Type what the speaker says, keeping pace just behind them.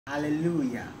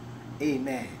Hallelujah.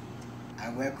 Amen. I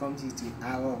welcome you to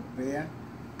hour of prayer,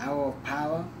 hour of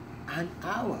power, and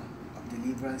hour of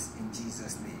deliverance in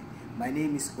Jesus' name. My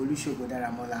name is Olusegun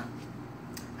Daramola.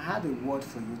 I have a word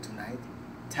for you tonight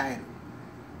titled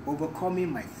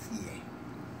Overcoming My Fear.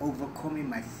 Overcoming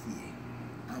My Fear.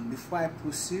 And before I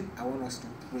proceed, I want us to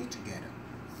pray together.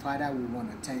 Father, we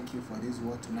want to thank you for this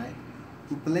word tonight.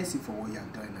 We bless you for what you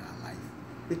have done in our life.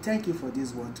 We thank you for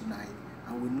this word tonight.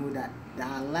 And we know that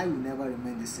our life will never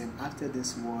remain the same after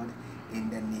this word in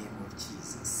the name of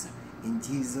Jesus. In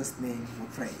Jesus' name we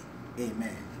pray.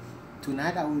 Amen.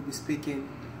 Tonight I will be speaking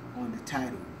on the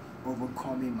title,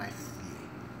 Overcoming My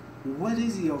Fear. What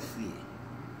is your fear?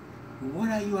 What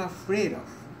are you afraid of?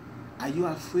 Are you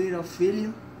afraid of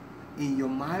failure in your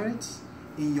marriage,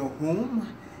 in your home,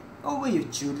 over your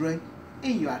children,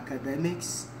 in your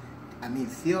academics?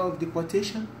 Fear of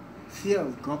deportation, fear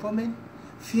of government,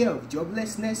 fear of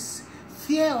joblessness,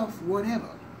 fear of whatever.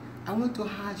 I want to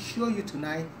assure you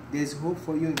tonight there's hope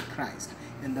for you in Christ.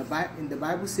 And the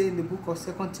Bible says in the book of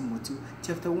 2 Timothy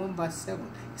chapter 1 verse 7,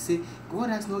 it says, God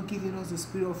has not given us the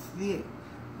spirit of fear,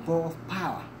 but of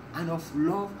power and of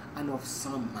love and of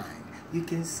sound mind. You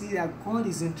can see that God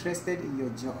is interested in your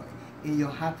joy, in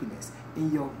your happiness,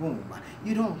 in your home.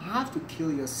 You don't have to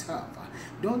kill yourself.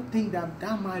 Don't think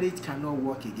that marriage cannot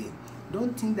work again.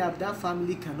 Don't think that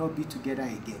family cannot be together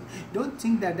again. Don't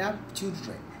think that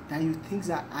children that you think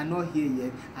that are not here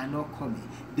yet are not coming.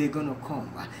 They're gonna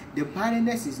come. The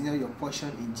barrenness is not your portion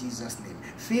in Jesus' name.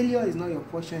 Failure is not your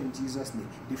portion in Jesus' name.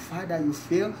 The fact that you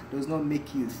fail does not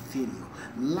make you a failure.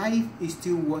 Life is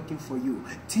still working for you.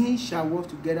 Things shall work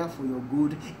together for your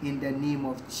good in the name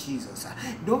of Jesus.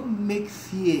 Don't make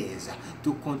fears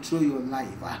to control your life.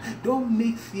 Don't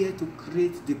make fear to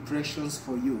create depressions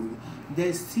for you.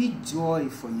 There's still joy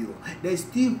for you. There's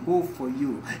still hope for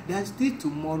you. There's still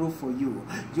tomorrow for you.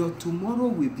 Your tomorrow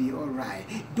will be alright.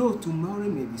 Though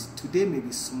today may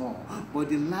be small, but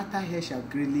the latter here shall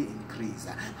greatly increase.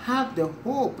 Have the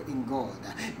hope in God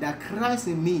that Christ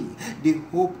in me, the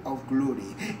hope of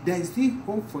glory. There is still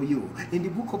hope for you. In the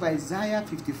book of Isaiah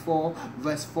 54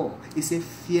 verse 4, it says,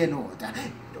 fear not.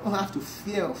 You don't have to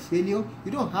fear of failure.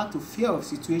 You don't have to fear of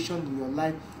situation in your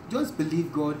life. Just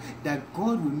believe God that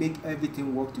God will make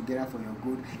everything work together for your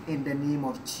good in the name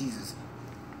of Jesus.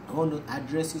 I want to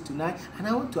address you tonight, and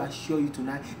I want to assure you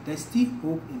tonight there's still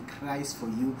hope in Christ for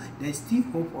you. There's still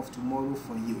hope of tomorrow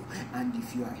for you. And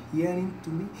if you are hearing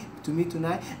to me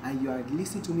tonight, and you are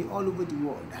listening to me all over the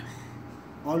world,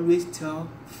 always tell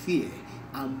fear,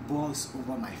 I'm boss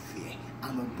over my fear.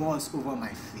 I'm a boss over my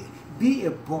fear. Be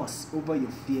a boss over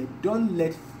your fear. Don't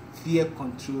let fear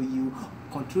control you.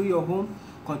 Control your home,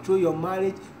 control your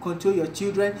marriage, control your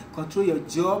children, control your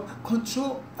job,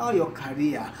 control all your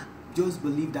career. Just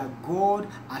believe that God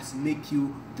has made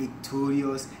you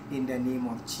victorious in the name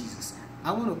of Jesus.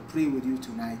 I want to pray with you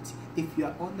tonight. If you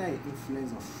are under the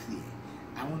influence of fear,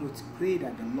 I want to pray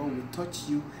that the Lord will touch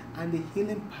you and the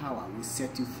healing power will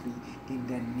set you free in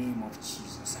the name of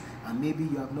Jesus. And maybe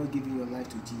you have not given your life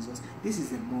to Jesus. This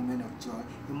is a moment of joy,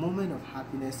 a moment of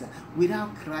happiness.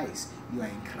 Without Christ, you are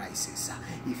in crisis.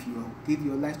 If you give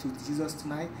your life to Jesus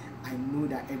tonight, I know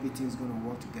that everything is going to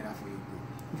work together for your good.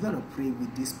 You're going to pray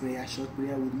with this prayer, short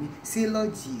prayer with me. Say,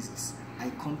 Lord Jesus, I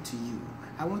come to you.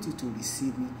 I want you to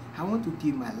receive me. I want to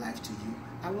give my life to you.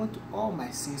 I want all my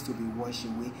sins to be washed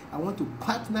away. I want to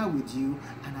partner with you,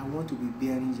 and I want to be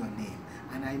bearing your name.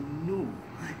 And I know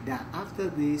that after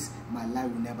this, my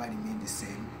life will never remain the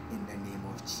same in the name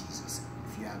of Jesus.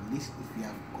 If you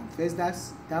have confessed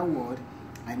that word,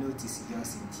 I know it is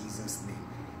yours in Jesus'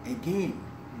 name. Again,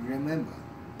 remember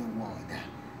the word.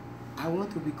 I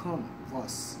want to become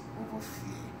boss over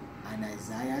fear. And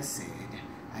Isaiah said,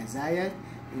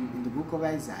 in the book of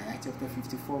Isaiah, chapter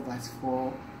 54, verse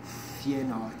 4, fear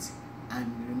not.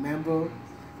 And remember,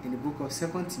 in the book of 2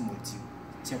 Timothy,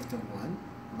 chapter 1,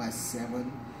 verse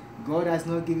 7, God has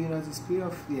not given us the spirit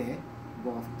of fear,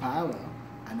 but of power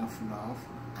and of love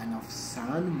and of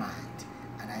sound mind.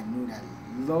 And I know that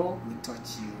Lord will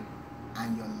touch you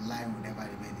and your life will never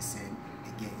remain the same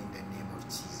again in the name of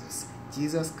Jesus.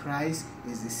 Jesus Christ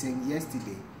is the same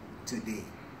yesterday, today,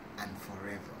 and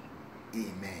forever.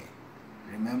 Amen.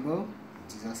 Remember,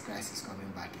 Jesus Christ is coming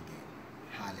back again.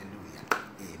 Hallelujah.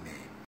 Amen.